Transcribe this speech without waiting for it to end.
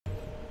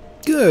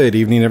Good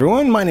evening,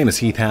 everyone. My name is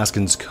Heath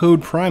Haskins,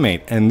 Code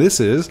Primate, and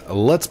this is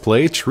Let's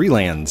Play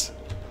Treelands.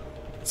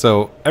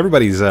 So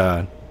everybody's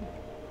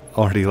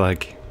already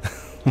like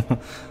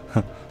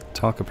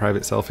talk a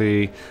private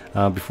selfie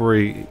before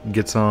he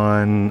gets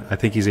on. I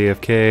think he's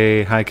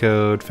AFK. Hi,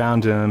 Code.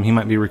 Found him. He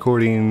might be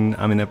recording.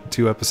 I'm in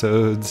 2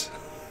 episodes.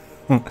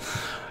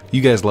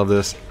 You guys love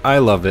this. I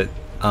love it.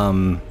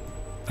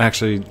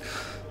 Actually,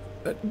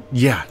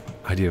 yeah,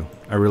 I do.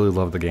 I really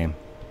love the game.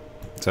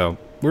 So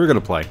we're gonna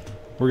play.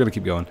 We're gonna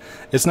keep going.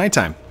 It's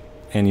nighttime,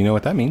 and you know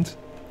what that means?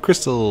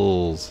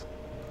 Crystals.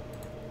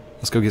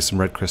 Let's go get some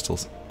red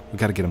crystals. We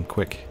gotta get them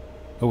quick.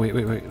 Oh wait,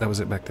 that was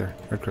it back there.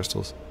 Red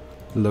crystals.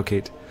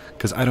 Locate,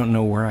 because I don't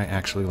know where I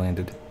actually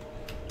landed.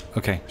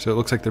 Okay, so it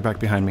looks like they're back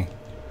behind me.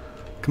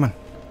 Come on.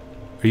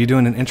 Are you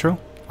doing an intro?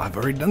 I've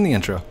already done the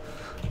intro.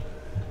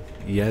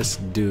 Yes,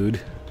 dude.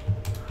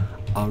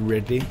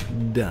 Already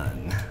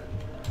done.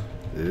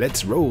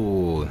 Let's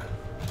roll.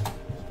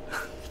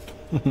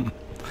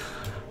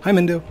 Hi,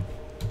 Mendo.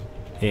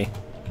 Hey.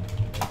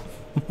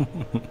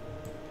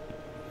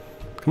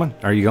 Come on,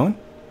 are you going?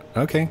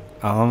 Okay.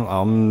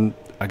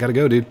 I gotta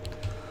go, dude.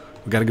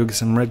 We gotta go get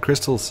some red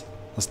crystals.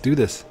 Let's do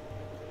this.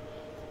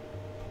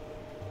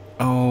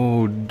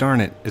 Oh, darn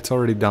it. It's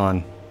already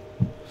dawn.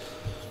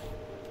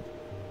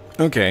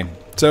 Okay,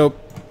 so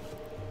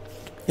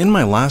in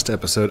my last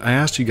episode, I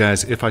asked you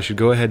guys if I should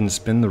go ahead and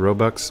spend the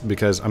Robux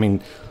because, I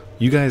mean,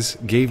 you guys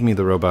gave me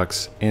the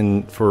Robux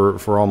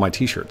for all my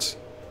t-shirts.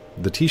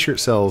 The t-shirt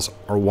sales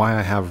are why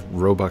I have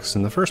Robux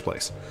in the first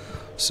place.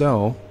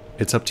 So,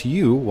 it's up to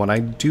you what I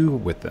do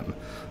with them.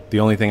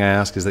 The only thing I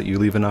ask is that you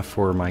leave enough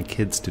for my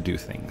kids to do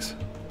things.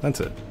 That's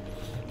it.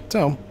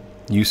 So,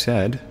 you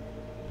said,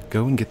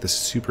 go and get the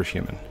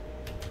superhuman.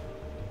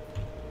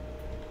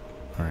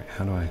 Alright,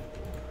 how do I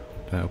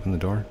open the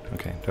door?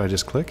 Okay, do I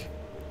just click?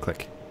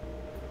 Click.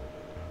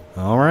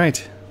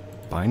 Alright,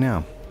 buy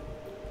now.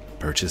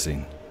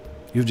 Purchasing.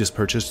 You've just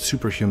purchased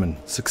superhuman.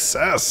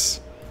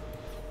 Success!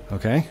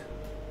 Okay.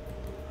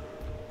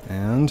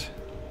 And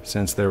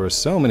since there were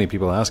so many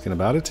people asking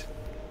about it,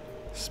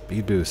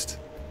 speed boost.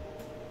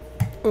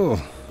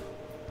 Oh.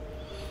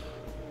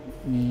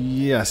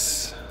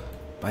 Yes.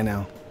 Buy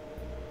now.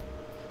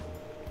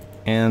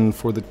 And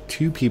for the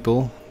 2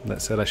 people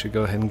that said I should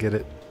go ahead and get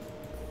it.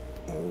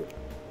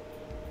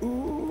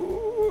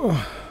 Ooh.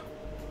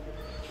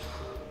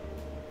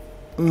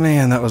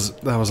 Man, that was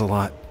a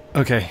lot.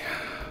 Okay.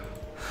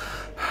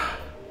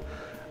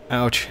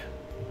 Ouch.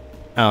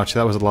 Ouch,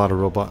 that was a lot of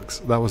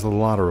Robux. That was a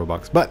lot of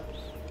Robux. But,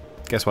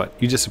 guess what?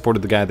 You just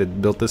supported the guy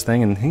that built this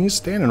thing, and he's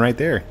standing right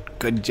there.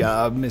 Good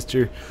job,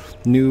 Mr.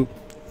 New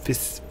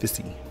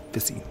Fissy.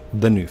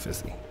 The new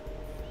Fissy.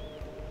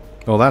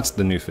 Well, that's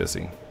the new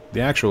Fissy.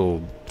 The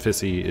actual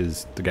Fissy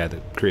is the guy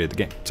that created the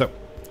game. So,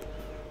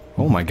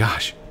 oh my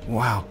gosh.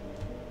 Wow.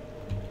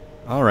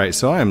 Alright,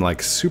 so I'm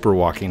like super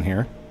walking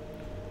here.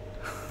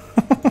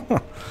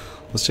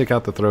 Let's check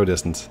out the throw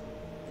distance.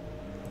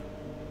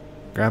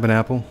 Grab an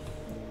apple.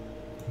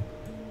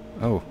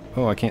 Oh,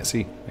 I can't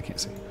see. I can't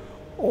see.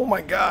 Oh my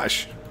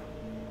gosh.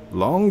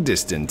 Long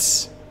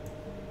distance.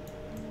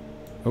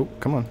 Oh,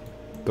 come on.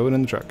 Throw it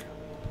in the truck.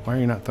 Why are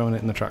you not throwing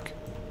it in the truck?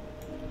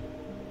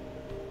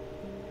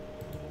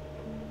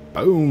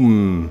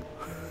 Boom.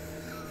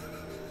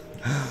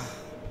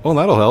 Oh,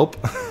 that'll help.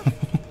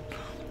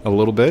 A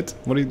little bit.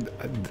 What do you...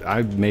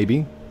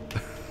 maybe.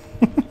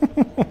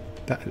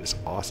 That is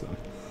awesome.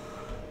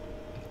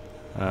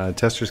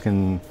 Testers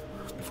can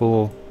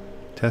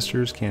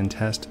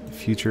test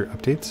future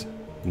updates.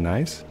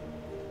 Nice.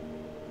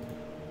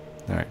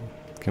 Alright.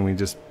 Can we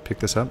just pick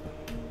this up?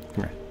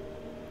 Come here.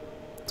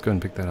 Let's go ahead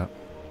and pick that up.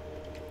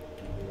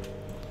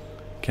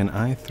 Can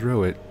I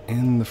throw it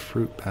in the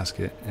fruit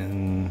basket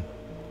and...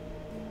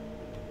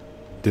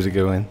 Did it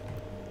go in?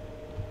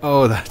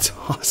 Oh, that's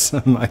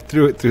awesome. I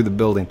threw it through the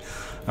building.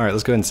 Alright,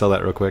 let's go ahead and sell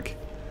that real quick.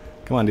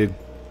 Come on, dude.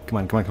 Come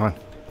on.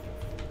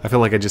 I feel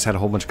like I just had a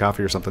whole bunch of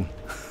coffee or something.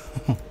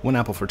 1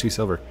 apple for 2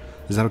 silver.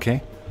 Is that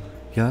okay?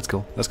 Yeah, that's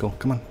cool. That's cool.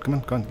 Come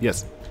on.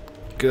 Yes.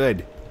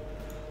 Good.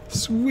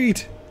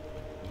 Sweet.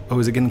 Oh,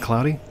 is it getting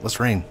cloudy? Let's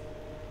rain.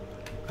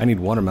 I need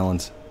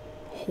watermelons.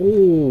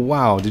 Oh,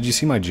 wow. Did you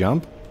see my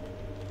jump?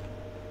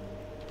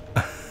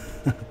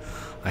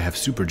 I have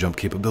super jump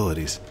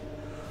capabilities.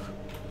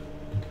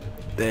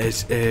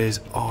 This is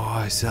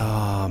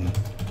awesome.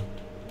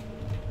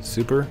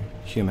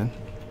 Superhuman.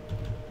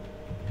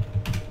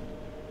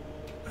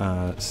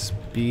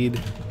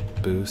 Speed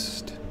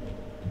boost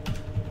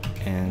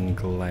and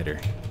glider.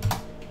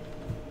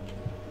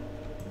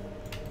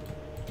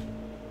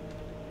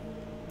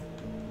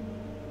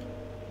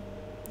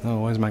 Oh,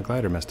 why is my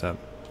glider messed up?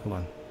 Hold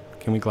on.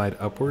 Can we glide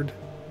upward?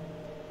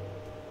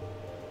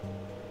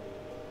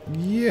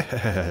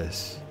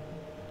 Yes.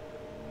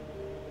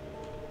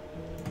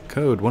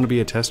 Code, want to be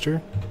a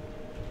tester?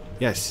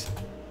 Yes.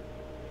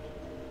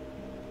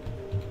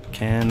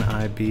 Can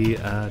I be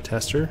a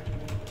tester?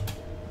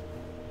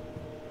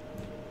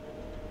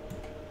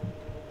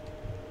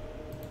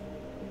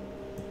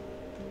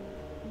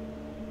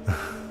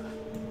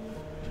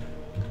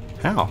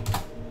 How?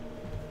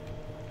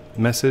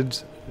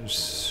 Message.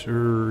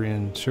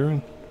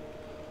 Sharon's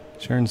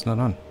not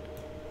on.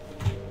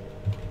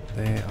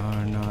 They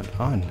are not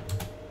on.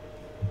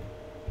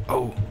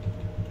 Oh.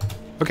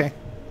 Okay.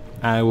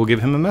 I will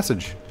give him a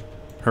message.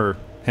 Her.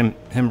 Him.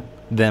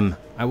 Them.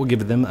 I will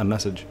give them a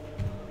message.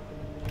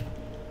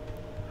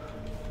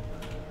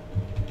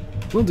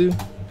 Will do.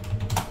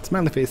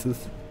 Smiley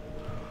faces.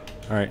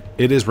 Alright.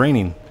 It is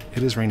raining.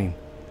 It is raining.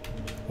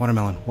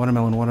 Watermelon.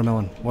 Watermelon.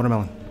 Watermelon.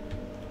 Watermelon.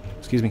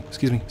 Excuse me.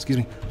 Excuse me. Excuse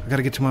me. I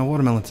gotta get to my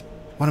watermelons.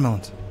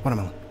 Watermelons.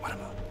 Watermelon.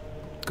 Watermelon.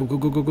 Go, go,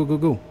 go, go, go, go,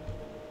 go.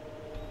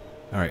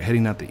 Alright.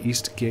 Heading out the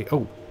east gate.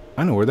 Oh.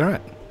 I know where they're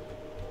at.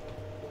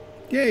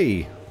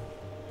 Yay.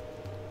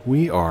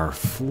 We are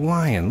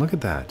flying. Look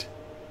at that.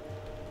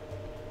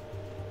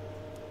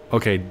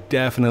 Okay.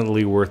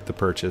 Definitely worth the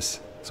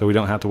purchase. So we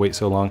don't have to wait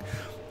so long.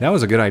 That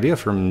was a good idea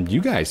from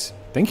you guys.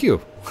 Thank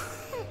you.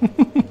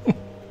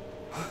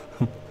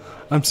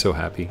 I'm so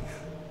happy.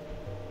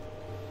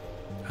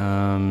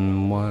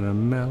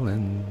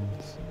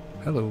 Watermelons.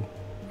 Hello.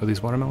 Are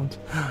these watermelons?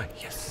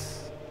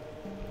 Yes.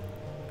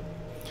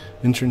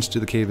 Entrance to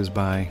the cave is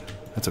by.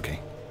 That's okay.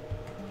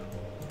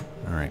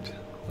 Alright.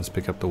 Let's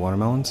pick up the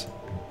watermelons.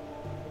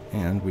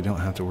 And we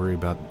don't have to worry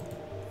about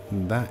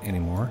that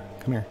anymore.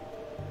 Come here.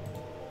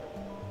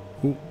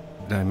 Ooh.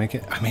 Did I make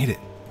it? I made it.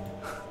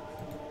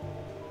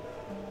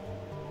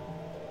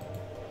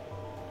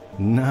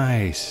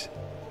 Nice.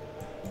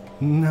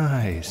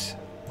 Nice.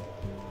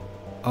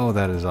 Oh,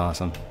 that is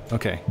awesome.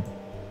 Okay.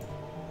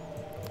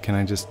 Can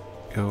I just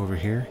go over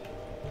here?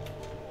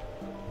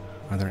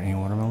 Are there any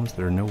watermelons?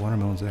 There are no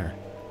watermelons there.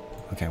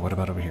 Okay, what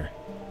about over here?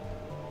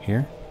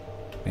 Here?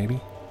 Maybe?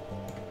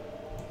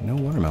 No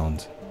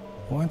watermelons.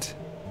 What?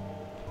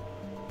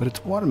 But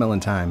it's watermelon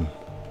time.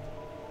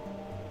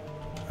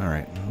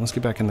 Alright, let's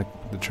get back in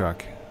the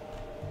truck.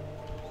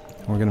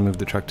 We're going to move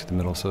the truck to the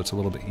middle so it's a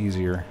little bit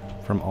easier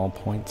from all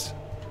points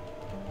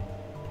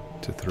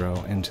to throw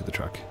into the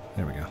truck.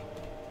 There we go.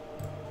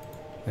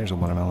 There's a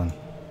watermelon.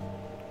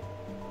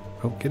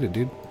 Oh, get it,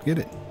 dude. Get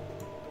it.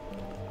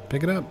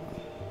 Pick it up.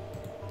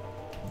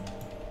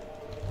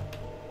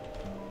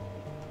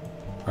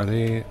 Are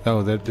they...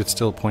 Oh, it's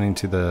still pointing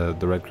to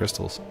the red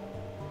crystals.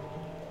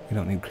 We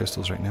don't need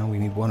crystals right now. We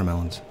need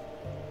watermelons.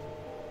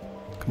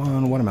 Come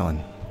on,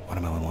 watermelon.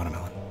 Watermelon,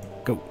 watermelon.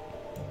 Go.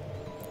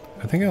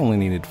 I think I only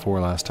needed 4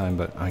 last time,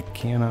 but I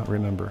cannot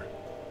remember.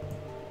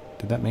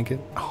 Did that make it?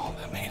 Oh,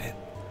 that made it.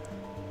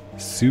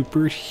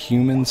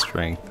 Superhuman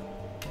strength.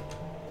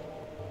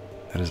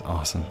 That is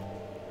awesome.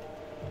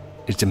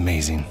 It's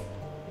amazing.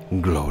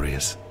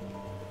 Glorious.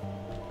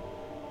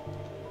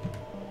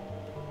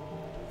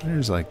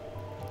 There's like...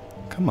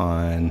 Come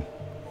on.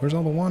 Where's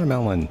all the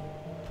watermelon?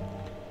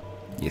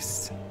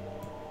 Yes.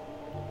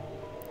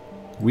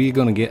 We're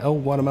gonna get a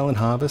watermelon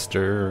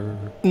harvester.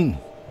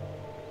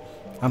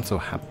 I'm so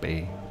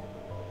happy.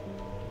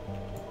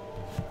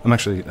 I'm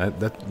actually...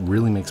 that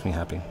really makes me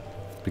happy.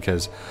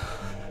 Because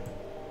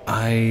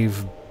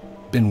I've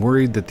been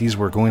worried that these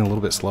were going a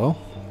little bit slow.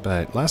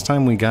 But last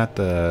time we got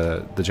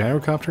the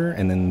gyrocopter,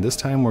 and then this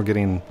time we're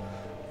getting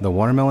the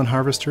watermelon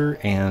harvester,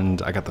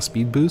 and I got the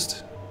speed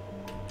boost.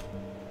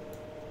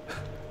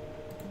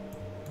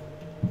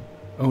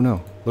 Oh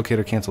no,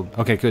 locator canceled.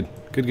 Okay, good.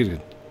 Good, good,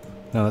 good.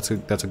 No,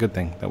 that's a good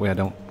thing. That way I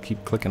don't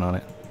keep clicking on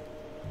it.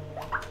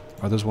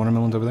 Are those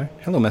watermelons over there?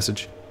 Hello,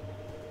 message.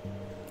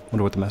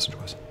 Wonder what the message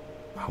was.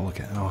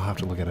 I'll have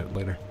to look at it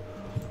later.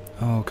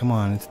 Oh, come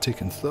on, it's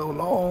taking so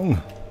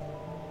long.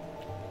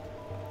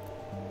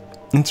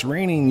 It's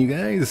raining, you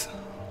guys.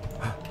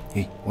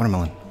 Hey,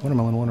 watermelon.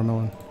 Watermelon,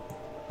 watermelon.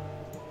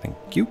 Thank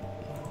you.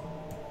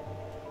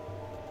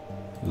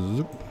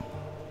 Zoop.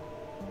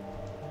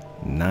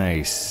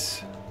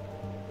 Nice.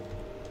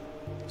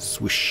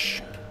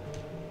 Swish.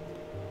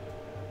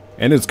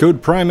 And it's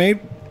Code Primate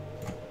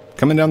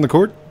coming down the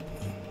court.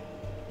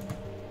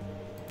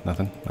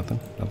 Nothing, nothing,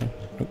 nothing.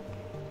 Nope.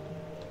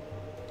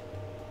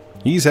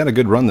 He's had a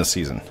good run this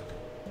season.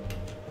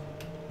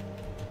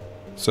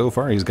 So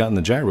far, he's gotten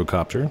the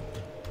gyrocopter.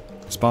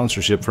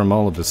 Sponsorship from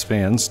all of his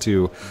fans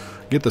to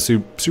get the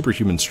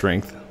superhuman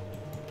strength.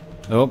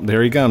 Oh,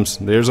 there he comes.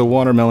 There's a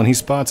watermelon. He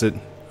spots it.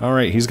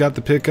 Alright, he's got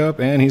the pickup,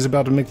 and he's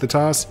about to make the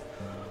toss.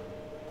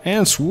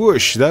 And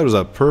swoosh! That was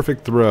a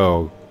perfect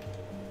throw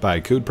by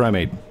Code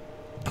Primate.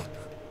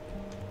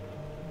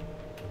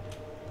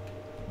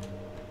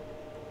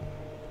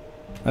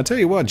 I tell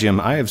you what, Jim,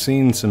 I have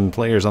seen some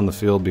players on the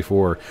field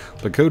before,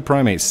 but Code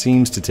Primate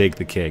seems to take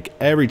the cake.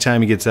 Every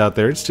time he gets out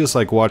there, it's just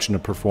like watching a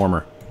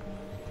performer.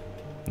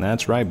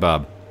 That's right,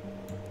 Bob.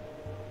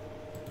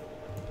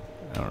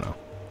 I don't know.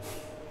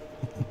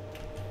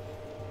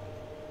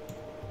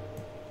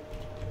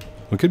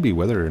 We could be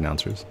weather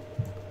announcers.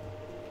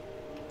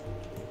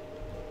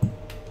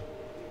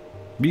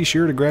 Be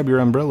sure to grab your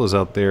umbrellas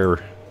out there,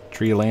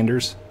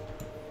 Treelanders.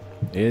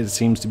 It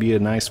seems to be a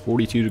nice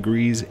 42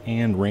 degrees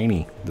and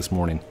rainy this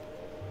morning.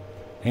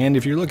 And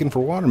if you're looking for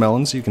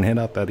watermelons, you can head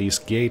out that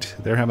east gate.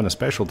 They're having a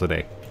special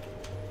today.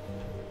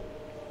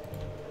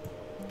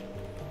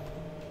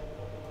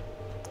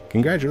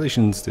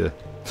 Congratulations to...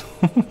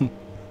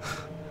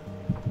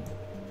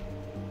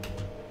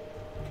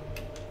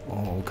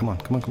 Oh, come on,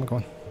 come on, come on, come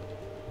on.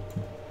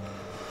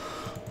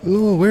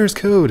 Oh, where's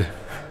code?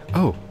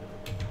 Oh.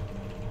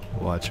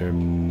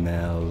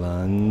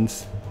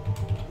 Watermelons.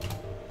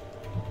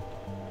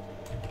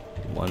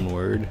 One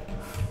word.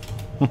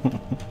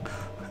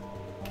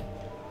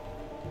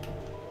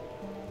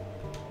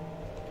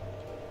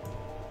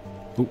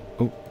 Oh,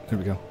 oh, there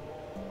we go.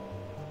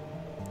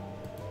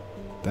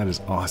 That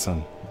is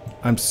awesome.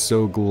 I'm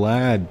so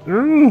glad.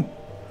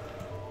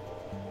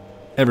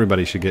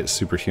 Everybody should get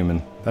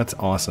superhuman. That's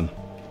awesome.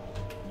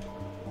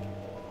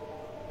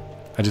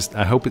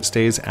 I hope it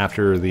stays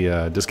after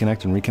the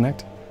disconnect and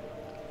reconnect,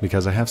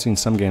 because I have seen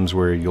some games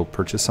where you'll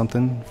purchase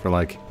something for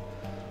like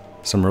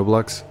some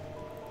Roblox,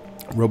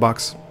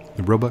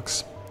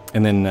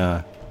 and then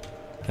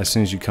as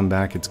soon as you come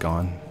back, it's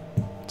gone.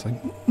 It's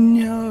like,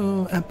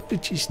 no, I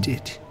purchased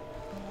it.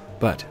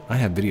 But I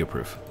have video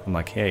proof. I'm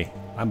like, hey,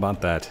 I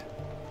bought that.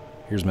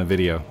 Here's my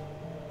video.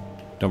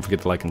 Don't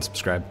forget to like and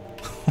subscribe.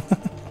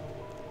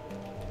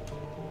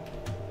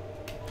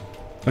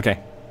 Okay.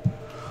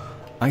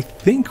 I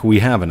think we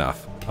have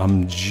enough.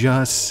 I'm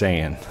just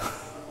saying.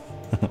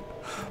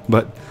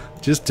 But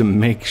just to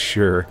make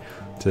sure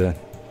to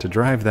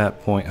drive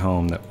that point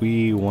home that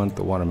we want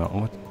the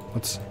watermelon.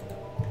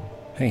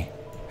 Hey,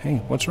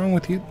 what's wrong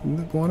with you,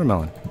 the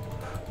watermelon?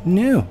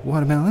 No,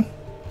 watermelon.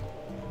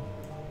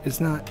 It's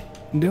not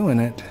doing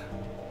it.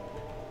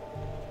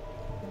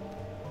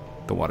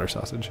 The water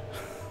sausage.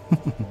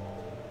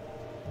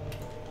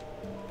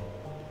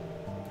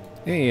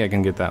 Hey, I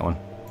can get that one.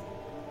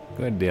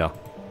 Good deal.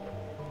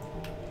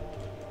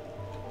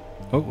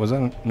 Oh, was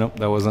that? Nope,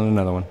 that wasn't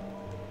another one.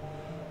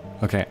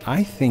 Okay,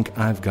 I think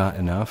I've got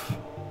enough.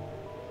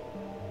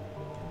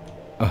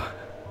 Oh.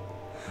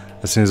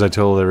 As soon as I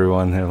told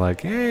everyone, they're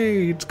like,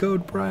 hey, it's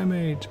Code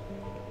Primate.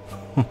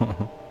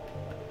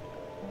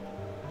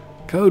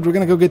 Code, we're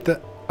gonna go get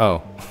the...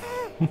 Oh.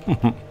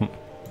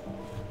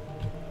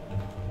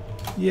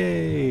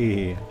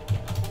 Yay.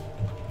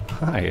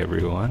 Hi,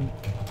 everyone.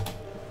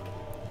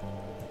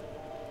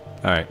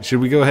 Alright, should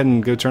we go ahead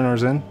and go turn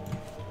ours in?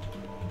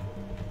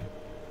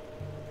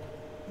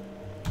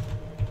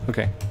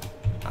 Okay.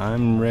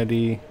 I'm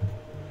ready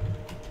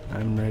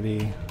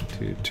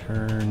to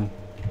turn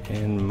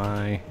in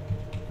my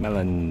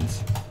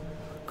melons.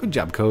 Good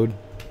job, Code.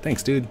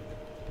 Thanks, dude.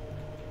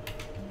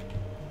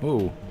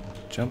 Whoa.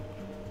 Jump.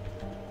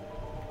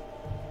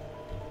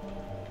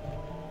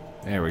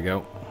 There we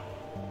go.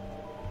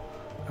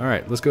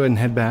 Alright, let's go ahead and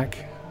head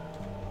back.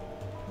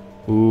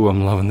 Ooh,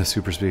 I'm loving the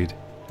super speed.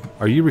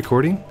 Are you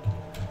recording?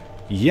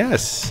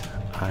 Yes,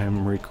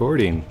 I'm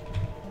recording.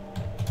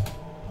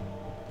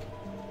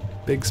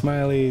 Big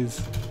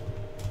smileys.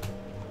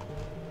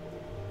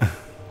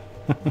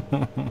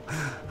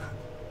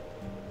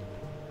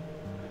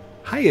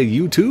 Hiya,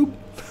 YouTube.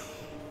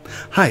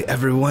 Hi,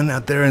 everyone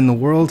out there in the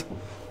world.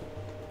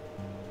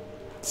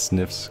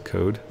 Sniffs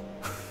Code.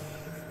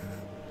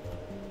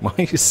 Why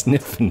are you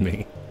sniffing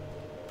me?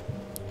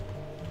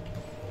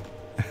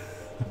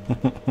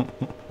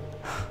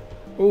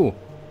 Oh,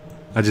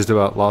 I just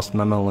about lost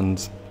my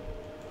melons.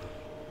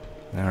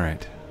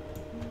 Alright.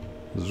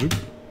 Zoop.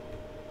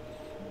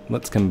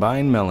 Let's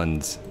combine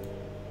melons.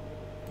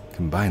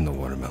 Combine the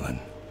watermelon.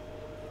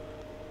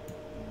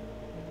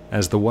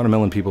 As the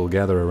watermelon people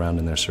gather around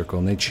in their circle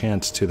and they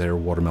chant to their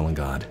watermelon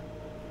god,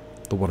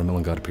 the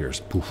watermelon god appears.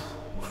 Poof.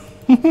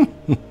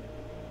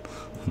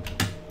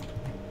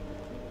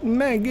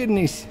 My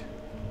goodness.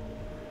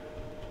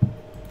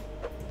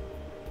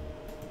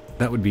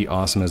 That would be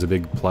awesome as a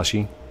big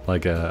plushie,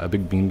 like a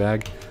big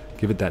beanbag.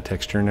 Give it that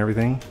texture and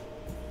everything.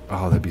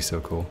 Oh, that'd be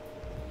so cool.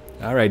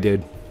 Alright,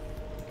 dude.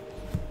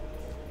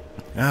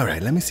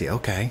 Alright, let me see.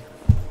 Okay.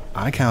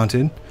 I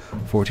counted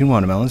 14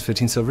 watermelons,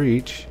 15 silver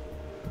each.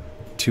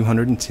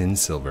 210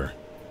 silver.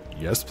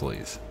 Yes,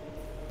 please.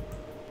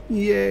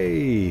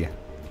 Yay!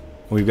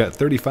 We've got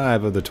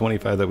 35 of the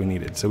 25 that we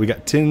needed. So we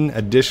got 10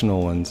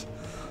 additional ones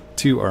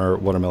to our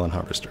watermelon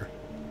harvester.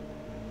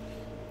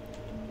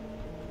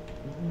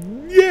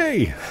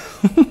 Yay!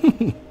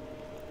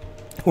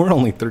 We're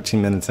only 13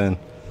 minutes in.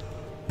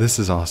 This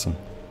is awesome.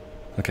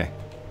 Okay,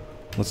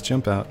 let's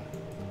jump out.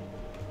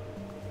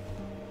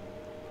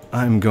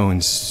 I'm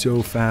going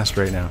so fast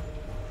right now.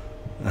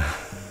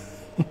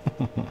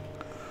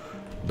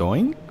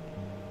 Doing?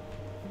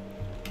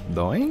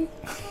 Doing?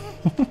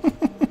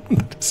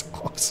 That is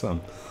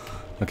awesome.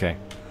 Okay,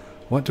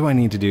 what do I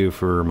need to do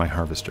for my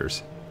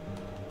harvesters?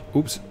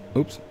 Oops,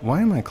 oops.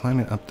 Why am I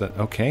climbing up the...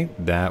 Okay,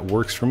 that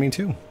works for me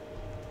too.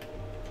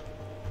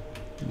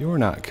 You're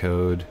not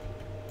Code.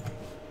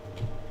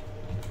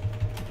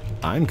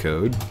 I'm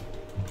Code.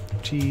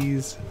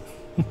 Jeez.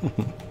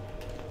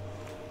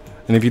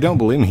 And if you don't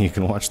believe me, you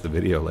can watch the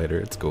video later.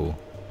 It's cool.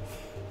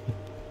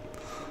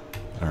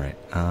 Alright,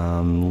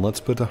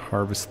 let's put a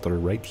harvester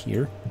right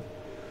here.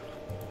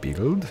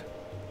 Build.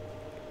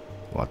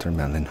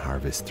 Watermelon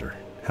harvester.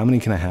 How many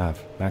can I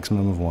have?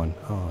 Maximum of 1.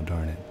 Oh,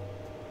 darn it.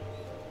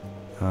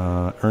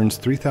 Earns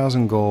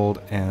 3,000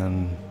 gold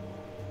and...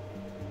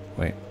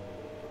 Wait.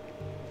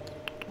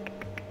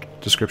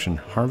 Description.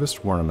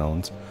 Harvest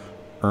watermelons.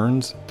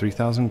 Earns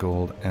 3,000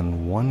 gold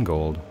and 1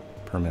 gold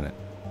per minute.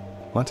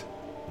 What?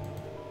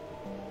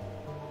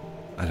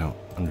 I don't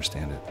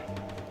understand it.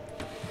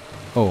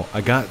 Oh,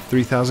 I got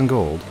 3,000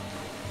 gold.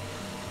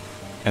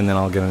 And then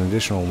I'll get an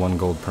additional 1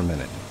 gold per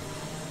minute.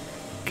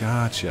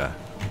 Gotcha.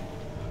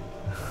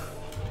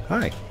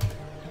 Hi.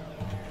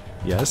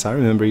 Yes, I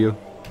remember you.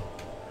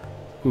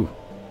 Ooh.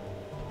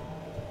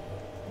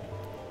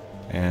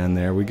 And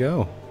there we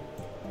go.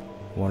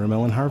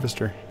 Watermelon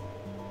harvester.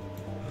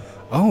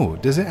 Oh,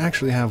 does it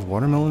actually have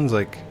watermelons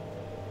like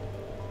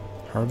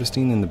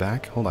harvesting in the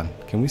back? Hold on.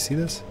 Can we see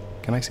this?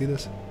 Can I see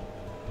this?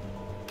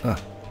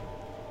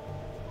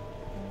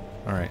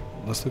 Alright,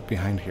 let's look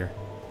behind here.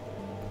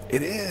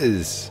 It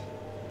is!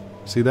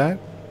 See that?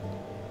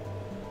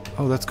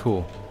 Oh, that's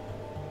cool.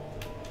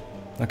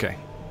 Okay.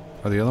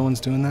 Are the other ones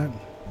doing that?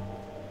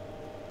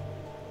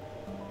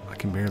 I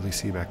can barely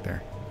see back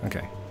there.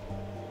 Okay.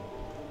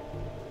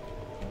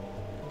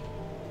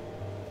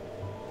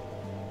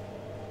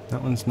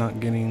 That one's not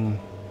getting...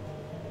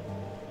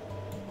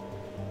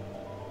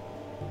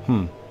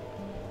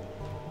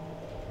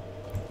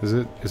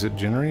 Is it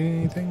generating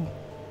anything?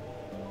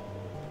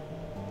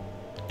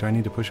 Do I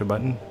need to push a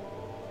button?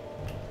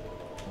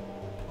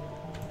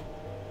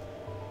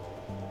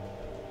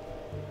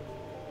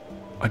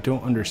 I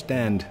don't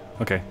understand.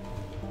 Okay.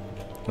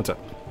 What's up?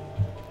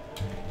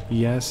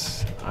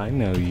 Yes, I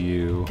know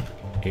you,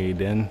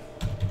 Aiden.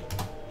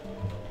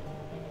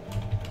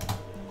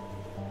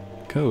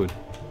 Code.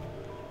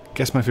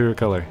 Guess my favorite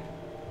color.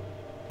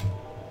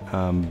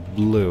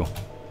 Blue.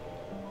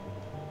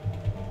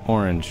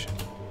 Orange.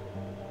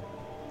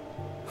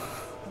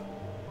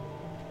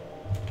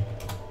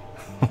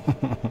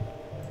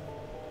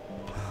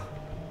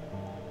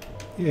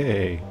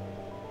 Yay.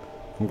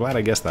 I'm glad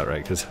I guessed that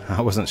right, because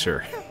I wasn't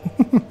sure.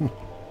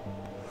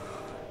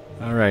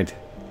 Alright.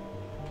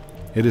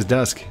 It is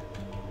dusk.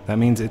 That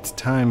means it's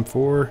time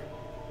for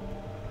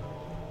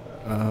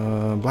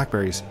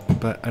blackberries,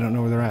 but I don't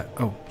know where they're at.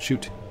 Oh,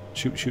 shoot.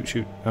 Shoot, shoot,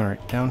 shoot.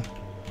 Alright, down.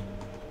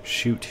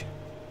 Shoot.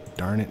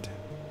 Darn it.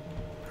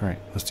 Alright,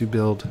 let's do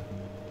build.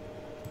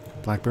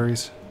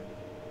 Blackberries.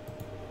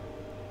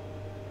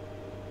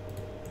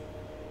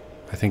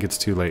 I think it's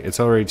too late. It's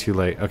already too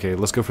late. Okay,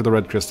 let's go for the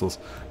red crystals.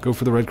 Go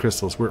for the red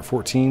crystals. We're at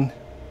 14.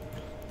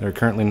 There are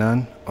currently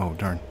none. Oh,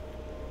 darn.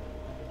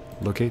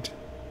 Locate.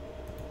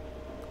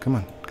 Come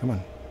on, come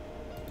on.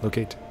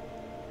 Locate.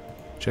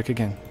 Check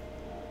again.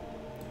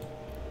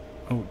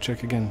 Oh,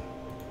 check again.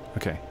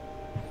 Okay.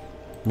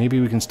 Maybe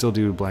we can still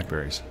do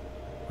blackberries.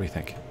 What do you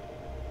think?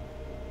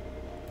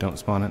 Don't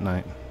spawn at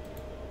night.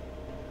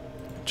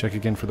 Check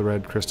again for the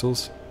red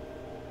crystals.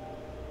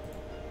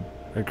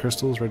 Red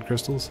crystals, red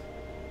crystals.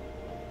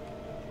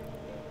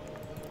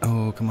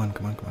 Oh, come on,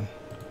 come on, come on.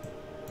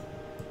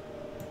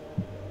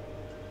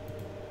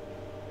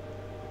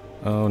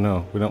 Oh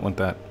no, we don't want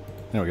that.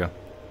 There we go.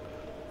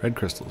 Red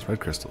crystals, red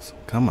crystals.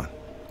 Come on.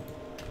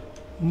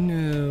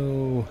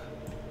 No.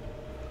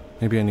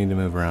 Maybe I need to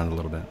move around a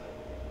little bit.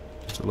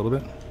 Just a little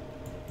bit.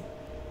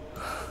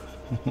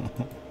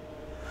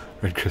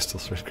 Red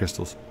crystals, red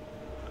crystals.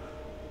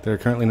 There are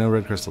currently no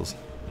red crystals.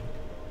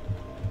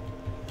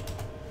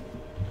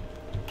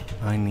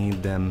 I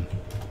need them.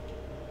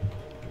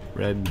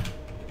 Red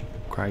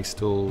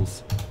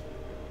crystals.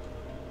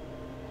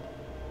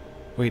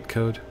 Wait,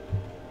 code.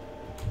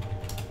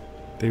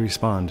 They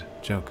respawned.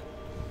 Joke.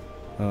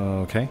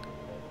 Okay.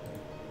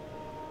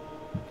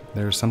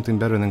 There's something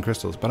better than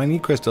crystals, but I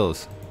need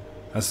crystals.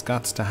 I've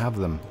got to have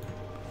them.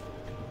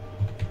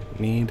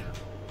 Need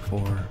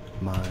for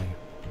my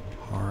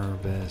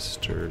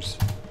harvesters.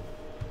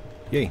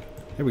 Yay.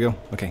 Here we go.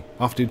 Okay.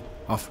 Off, dude.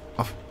 Off.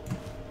 Off.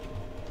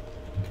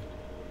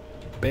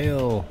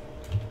 Bail.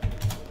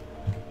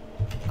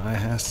 I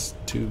has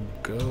to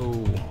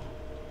go.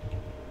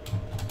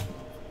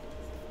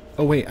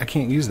 Oh wait, I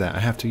can't use that. I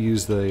have to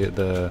use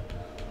the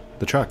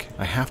truck.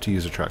 I have to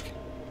use a truck,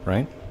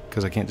 right?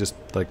 Because I can't just,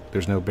 like,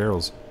 there's no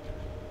barrels.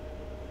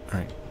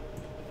 Alright.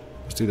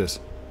 Let's do this.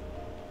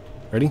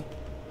 Ready?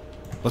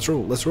 Let's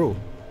roll. Let's roll.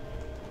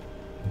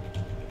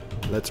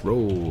 Let's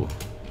roll.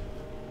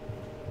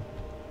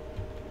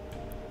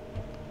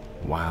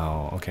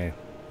 Wow. Okay.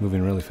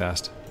 Moving really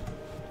fast.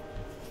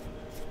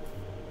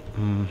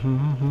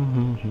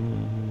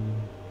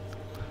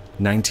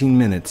 19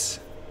 minutes.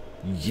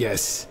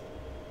 Yes.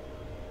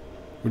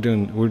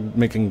 We're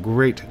making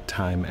great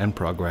time and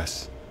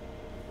progress.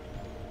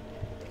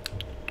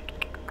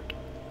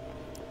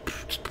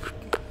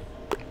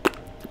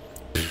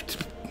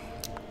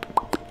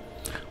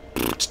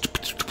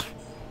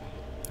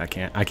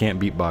 I can't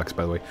beatbox,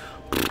 by the way.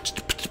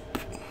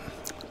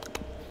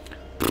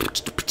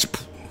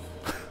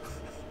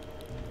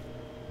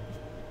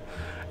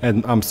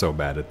 And I'm so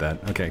bad at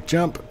that. Okay,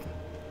 jump.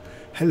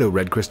 Hello,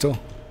 red crystal.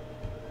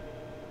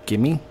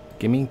 Gimme,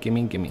 gimme,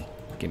 gimme, gimme,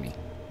 gimme.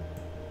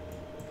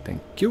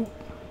 Thank you.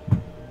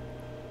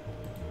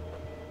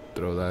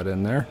 Throw that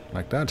in there,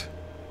 like that.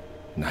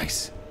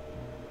 Nice.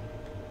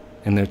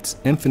 And it's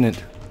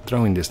infinite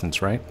throwing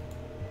distance, right?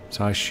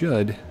 So I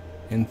should,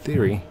 in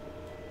theory...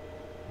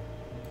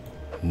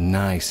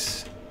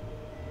 Nice.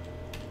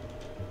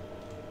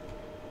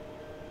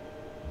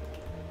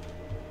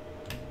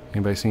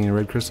 Anybody see any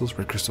red crystals?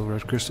 Red crystal,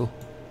 red crystal.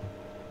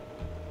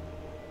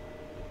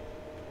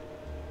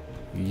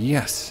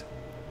 Yes.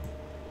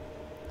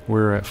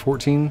 We're at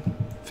 14,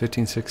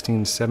 15,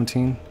 16,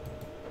 17,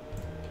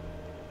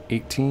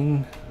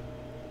 18.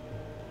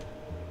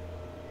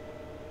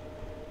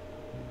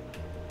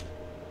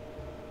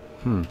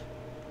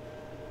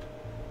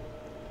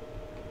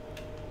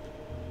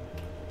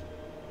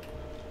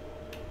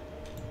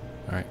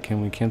 Alright,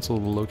 can we cancel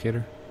the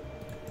locator?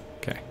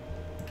 Okay.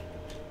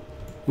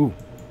 Ooh.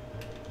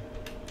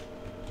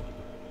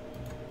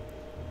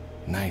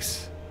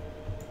 Nice.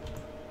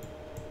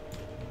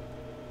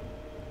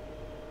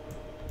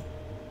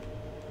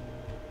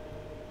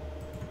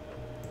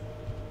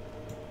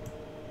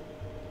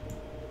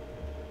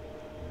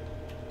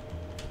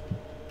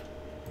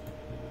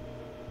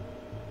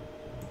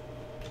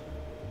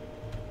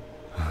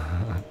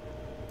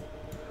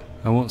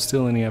 I won't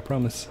steal any, I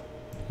promise.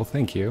 Well,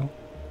 thank you.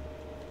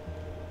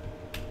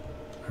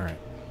 Alright,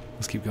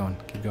 let's keep going,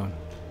 keep going.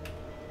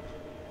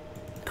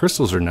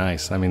 Crystals are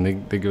nice. I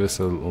mean, they give us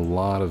a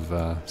lot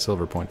of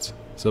silver points.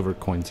 Silver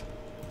coins.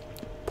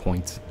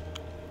 Points.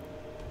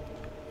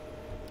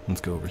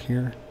 Let's go over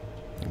here.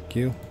 Thank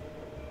you.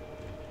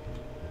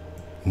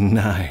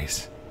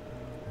 Nice.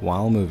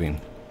 While moving.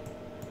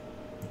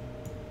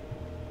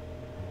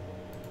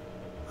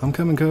 I'm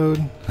coming,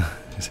 code.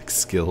 It's like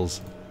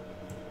skills.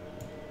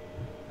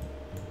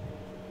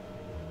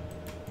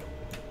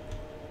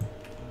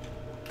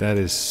 That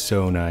is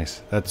so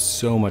nice. That's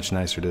so much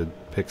nicer to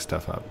pick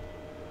stuff up.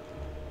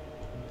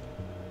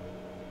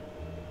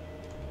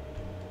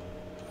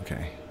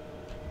 Okay.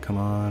 Come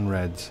on,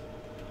 reds.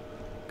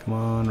 Come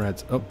on,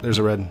 reds. Oh, there's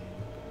a red.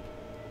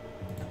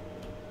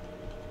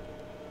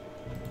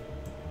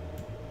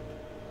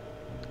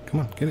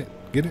 Come on, get it.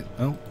 Get it.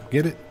 Oh,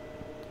 get it.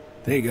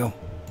 There you go.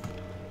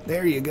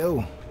 There you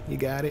go. You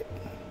got it.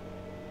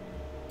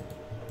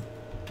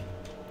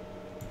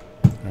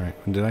 Alright,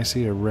 did I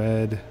see a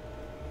red?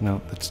 No,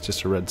 that's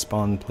just a red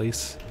spawn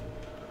place.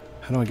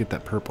 How do I get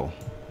that purple?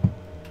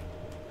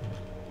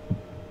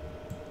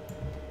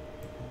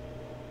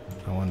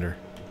 I wonder.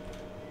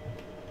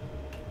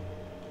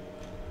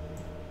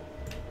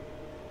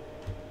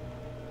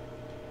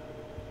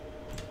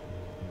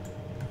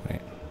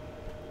 Wait.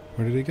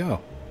 Where did he go?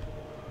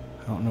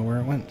 I don't know where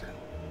it went.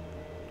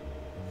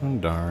 Oh,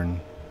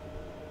 darn.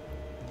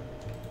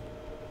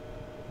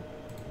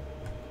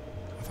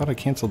 I thought I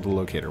canceled the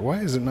locator. Why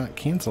is it not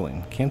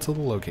canceling? Cancel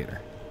the locator.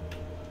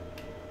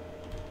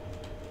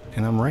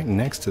 And I'm right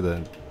next to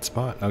the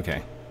spot.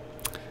 Okay.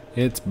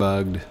 It's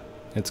bugged.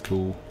 It's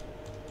cool.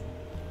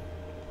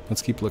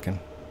 Let's keep looking.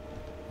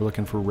 We're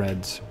looking for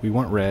reds. We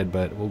want red,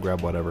 but we'll grab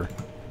whatever.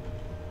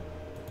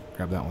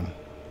 Grab that one.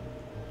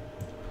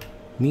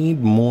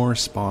 Need more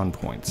spawn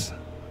points,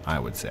 I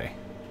would say.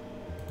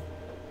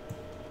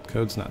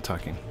 Code's not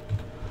talking.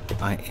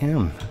 I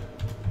am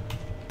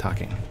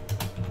talking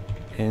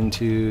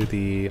into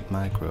the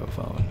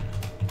microphone.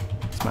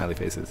 Smiley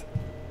faces.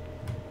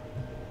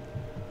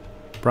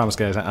 Promise,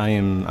 guys,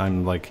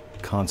 I'm like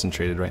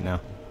concentrated right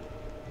now.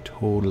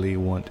 Totally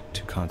want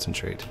to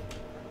concentrate.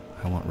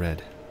 I want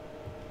red.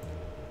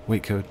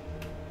 Wait, code.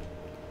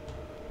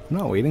 I'm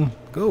not waiting.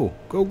 Go,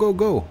 go, go,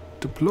 go.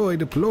 Deploy,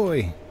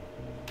 deploy.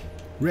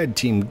 Red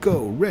team,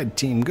 go. Red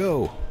team,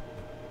 go.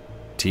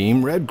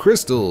 Team red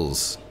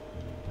crystals.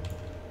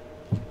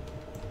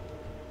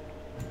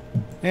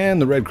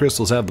 And the red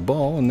crystals have the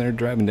ball, and they're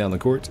driving down the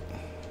court.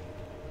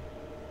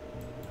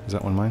 Is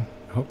that one mine?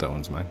 I hope that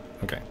one's mine.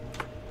 Okay.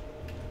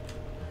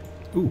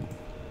 Ooh.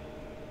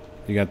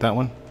 You got that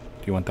one?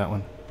 Do you want that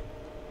one?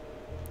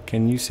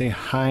 Can you say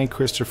hi,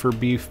 Christopher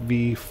Beef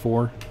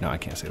V4? No, I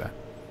can't say that.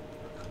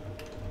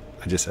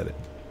 I just said it.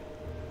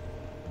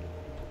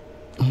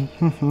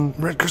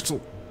 Red crystal.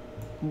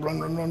 Run,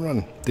 run, run,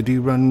 run. Da-do,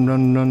 run,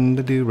 run, run,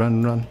 da-do,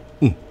 run, run.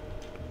 He's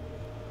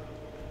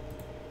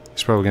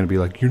probably going to be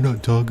like, you're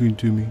not talking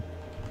to me.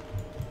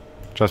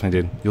 Trust me,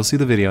 dude. You'll see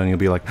the video and you'll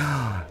be like,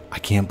 oh, I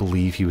can't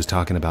believe he was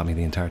talking about me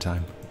the entire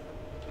time.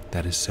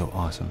 That is so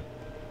awesome.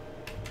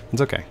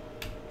 It's okay.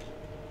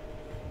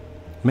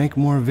 Make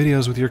more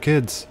videos with your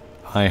kids.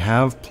 I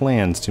have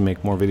plans to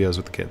make more videos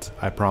with the kids.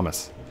 I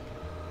promise.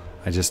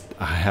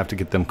 I have to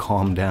get them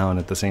calmed down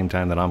at the same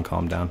time that I'm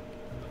calmed down.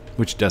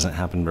 Which doesn't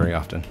happen very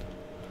often.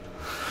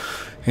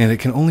 And it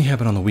can only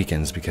happen on the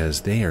weekends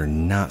because they are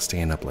not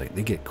staying up late.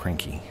 They get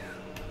cranky.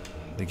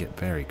 They get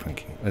very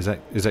cranky. Is that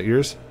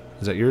yours?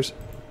 Is that yours?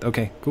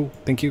 Okay, cool.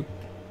 Thank you.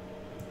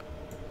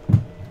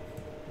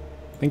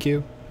 Thank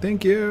you.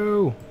 Thank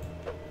you.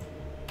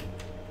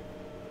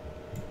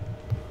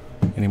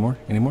 Any more?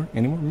 Any more?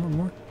 Any more?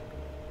 More?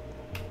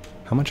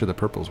 How much are the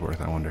purples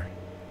worth, I wonder?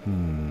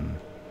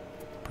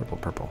 Purple,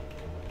 purple.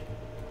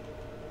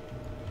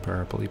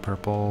 Purpley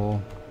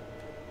purple.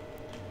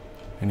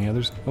 Any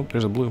others? Oh,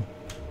 there's a blue.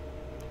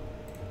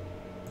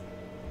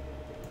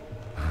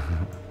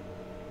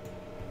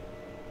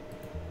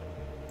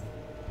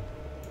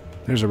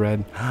 There's a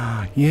red.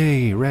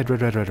 Yay! Red,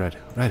 red, red, red, red.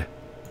 Red.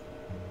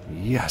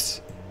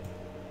 Yes.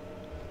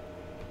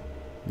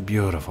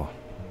 Beautiful.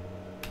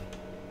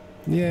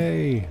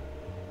 Yay!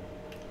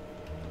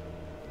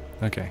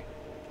 Okay.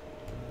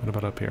 What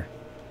about up here?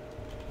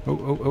 Oh,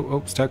 oh, oh,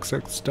 oh, stuck,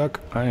 stuck, stuck.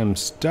 I am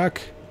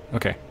stuck.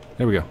 Okay,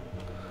 there we go.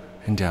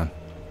 And down.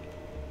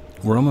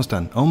 We're almost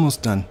done.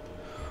 Almost done.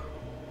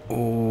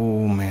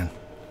 Oh, man.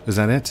 Is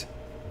that it?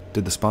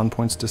 Did the spawn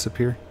points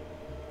disappear?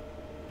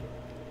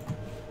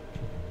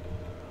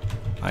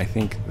 I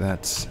think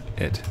that's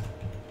it.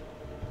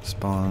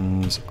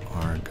 Spawns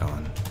are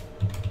gone.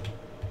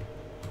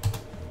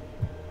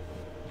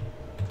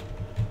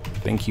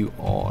 Thank you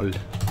all.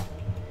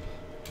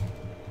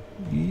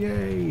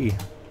 Yay!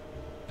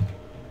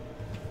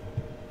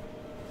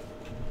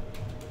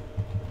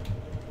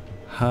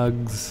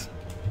 Hugs.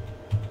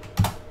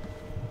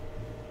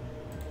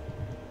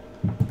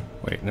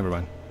 Wait, never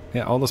mind.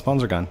 Yeah, all the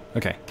spawns are gone.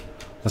 Okay,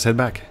 let's head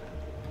back.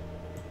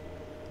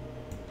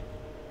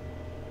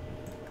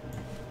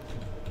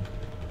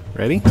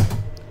 Ready?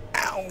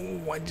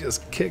 Ow! I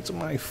just kicked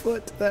my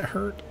foot. That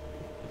hurt.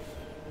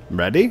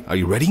 Ready? Are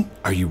you ready?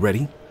 Are you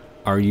ready?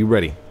 Are you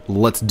ready?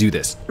 Let's do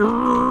this. Oh,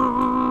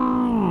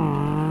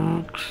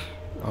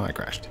 I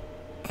crashed.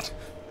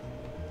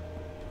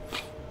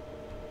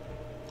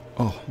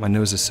 Oh, my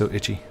nose is so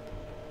itchy.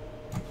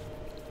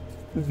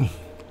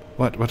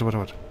 What?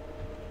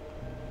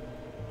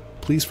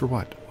 Please for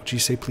what? What'd you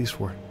say please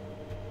for?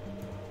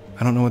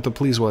 I don't know what the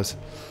please was.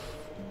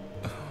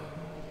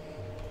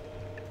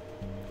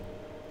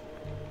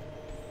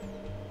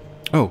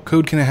 Oh,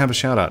 code can I have a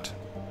shout out?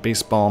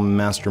 Baseball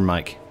Master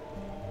Mike.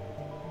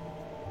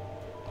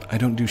 I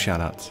don't do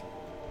shout outs.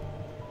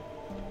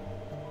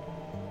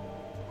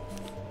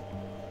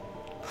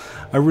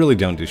 I really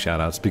don't do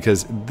shout outs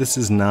because this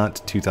is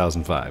not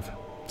 2005.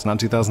 It's not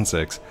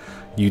 2006.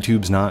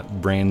 YouTube's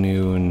not brand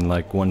new and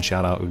like one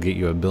shout out will get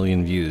you 1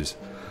 billion views.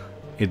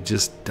 It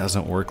just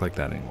doesn't work like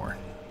that anymore.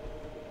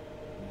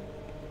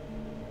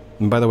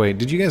 And by the way,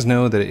 did you guys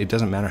know that it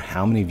doesn't matter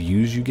how many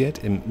views you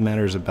get? It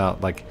matters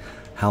about like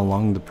how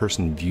long the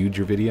person viewed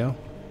your video.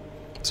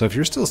 So if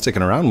you're still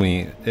sticking around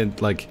me,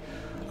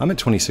 I'm at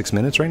 26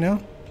 minutes right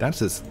now. That's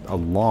just a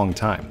long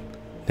time.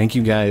 Thank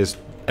you guys,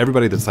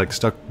 everybody that's like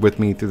stuck with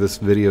me through this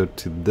video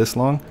to this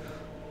long.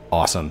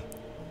 Awesome.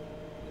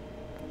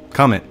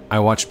 Comment, I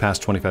watched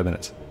past 25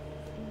 minutes.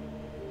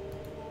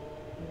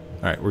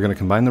 Alright, we're gonna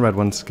combine the red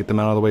ones, get them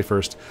out of the way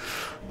first.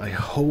 I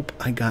hope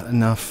I got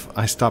enough.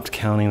 I stopped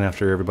counting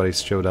after everybody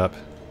showed up.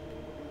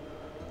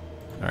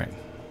 Alright,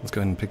 let's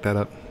go ahead and pick that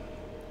up.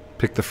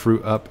 Pick the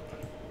fruit up.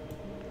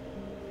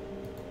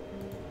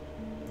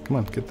 Come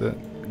on,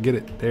 get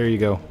it. There you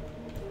go.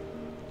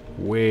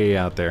 Way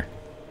out there.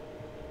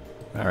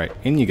 Alright,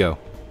 in you go.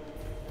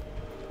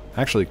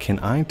 Actually, can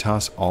I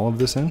toss all of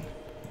this in?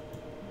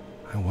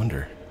 I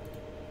wonder.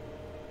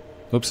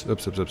 Oops.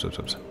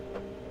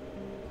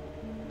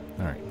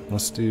 Alright,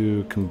 let's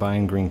do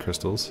combine green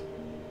crystals.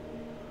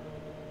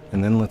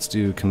 And then let's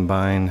do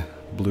combine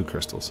blue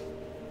crystals.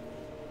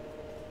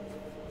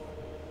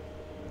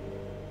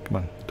 Come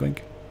on,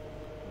 doink.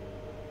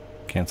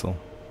 Cancel.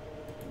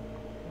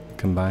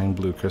 Combine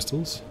blue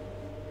crystals.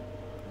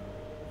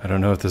 I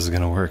don't know if this is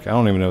going to work. I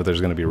don't even know if there's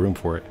going to be room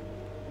for it.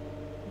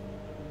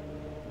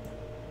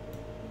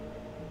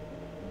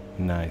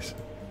 Nice.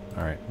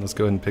 Alright, let's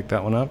go ahead and pick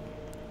that one up.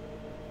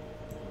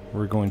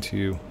 We're going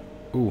to...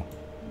 Ooh.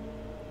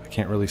 I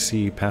can't really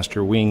see past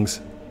your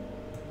wings.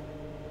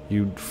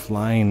 You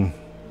flying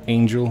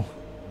angel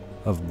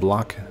of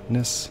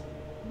blockness.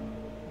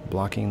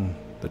 Blocking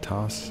the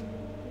toss.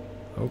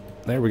 Oh,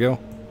 there we go.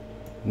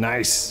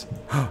 Nice.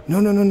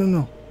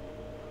 No.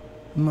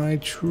 My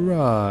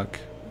truck.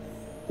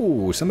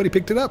 Ooh, somebody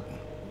picked it up.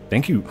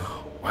 Thank you.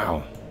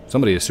 Wow.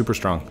 Somebody is super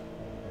strong.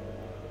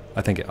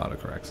 I think it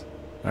autocorrects.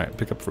 Alright,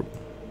 pick up fruit.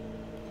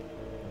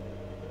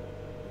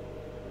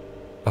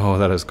 Oh,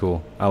 that is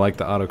cool. I like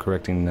the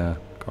auto-correcting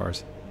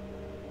cars.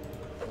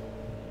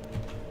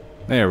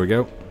 There we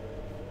go.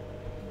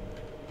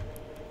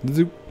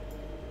 Zoop.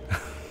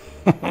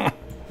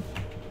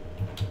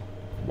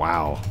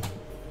 Wow.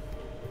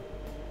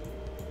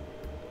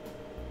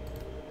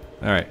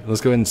 Alright,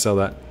 let's go ahead and sell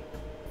that.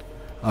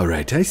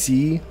 Alright, I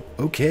see.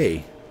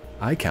 Okay.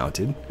 I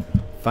counted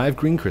 5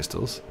 green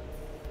crystals,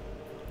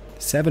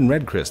 7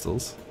 red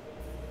crystals,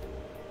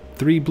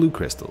 3 blue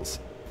crystals.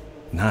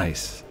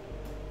 Nice.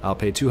 I'll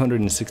pay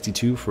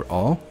 262 for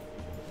all.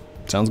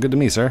 Sounds good to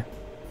me, sir.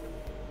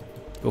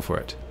 Go for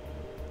it.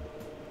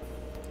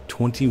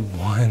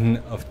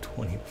 21 of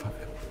 25.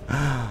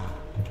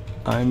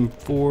 I'm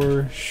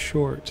 4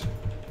 short.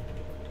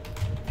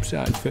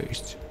 Sad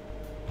face.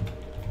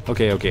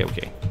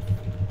 Okay.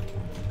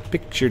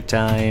 Picture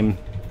time.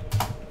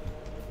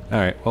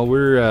 Alright, well,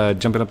 we're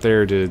jumping up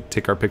there to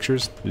take our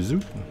pictures.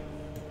 Zoop.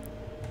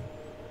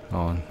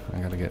 Hold on, I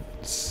gotta get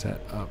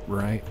set up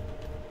right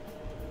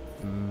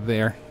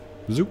there.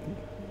 Zoop.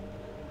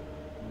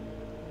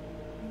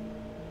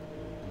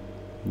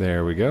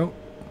 There we go.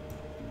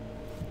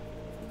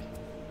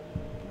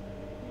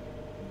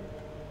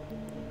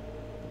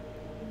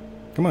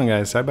 Come on,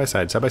 guys. Side by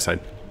side. Side by side.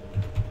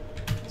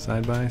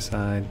 Side by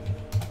side.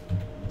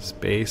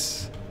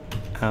 Space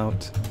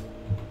out.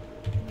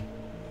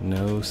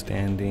 No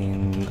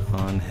standing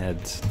on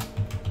heads.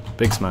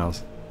 Big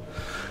smiles.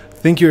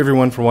 Thank you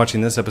everyone for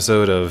watching this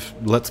episode of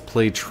Let's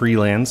Play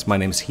Treelands. My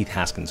name is Heath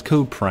Haskins,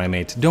 Code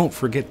Primate. Don't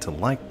forget to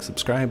like,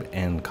 subscribe,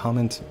 and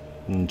comment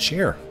and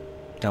share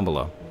down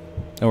below.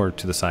 Or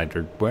to the side,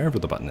 or wherever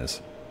the button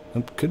is.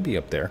 It could be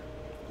up there.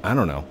 I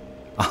don't know.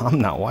 I'm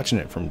not watching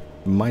it from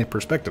my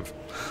perspective.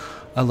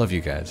 I love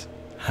you guys.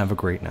 Have a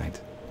great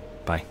night.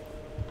 Bye.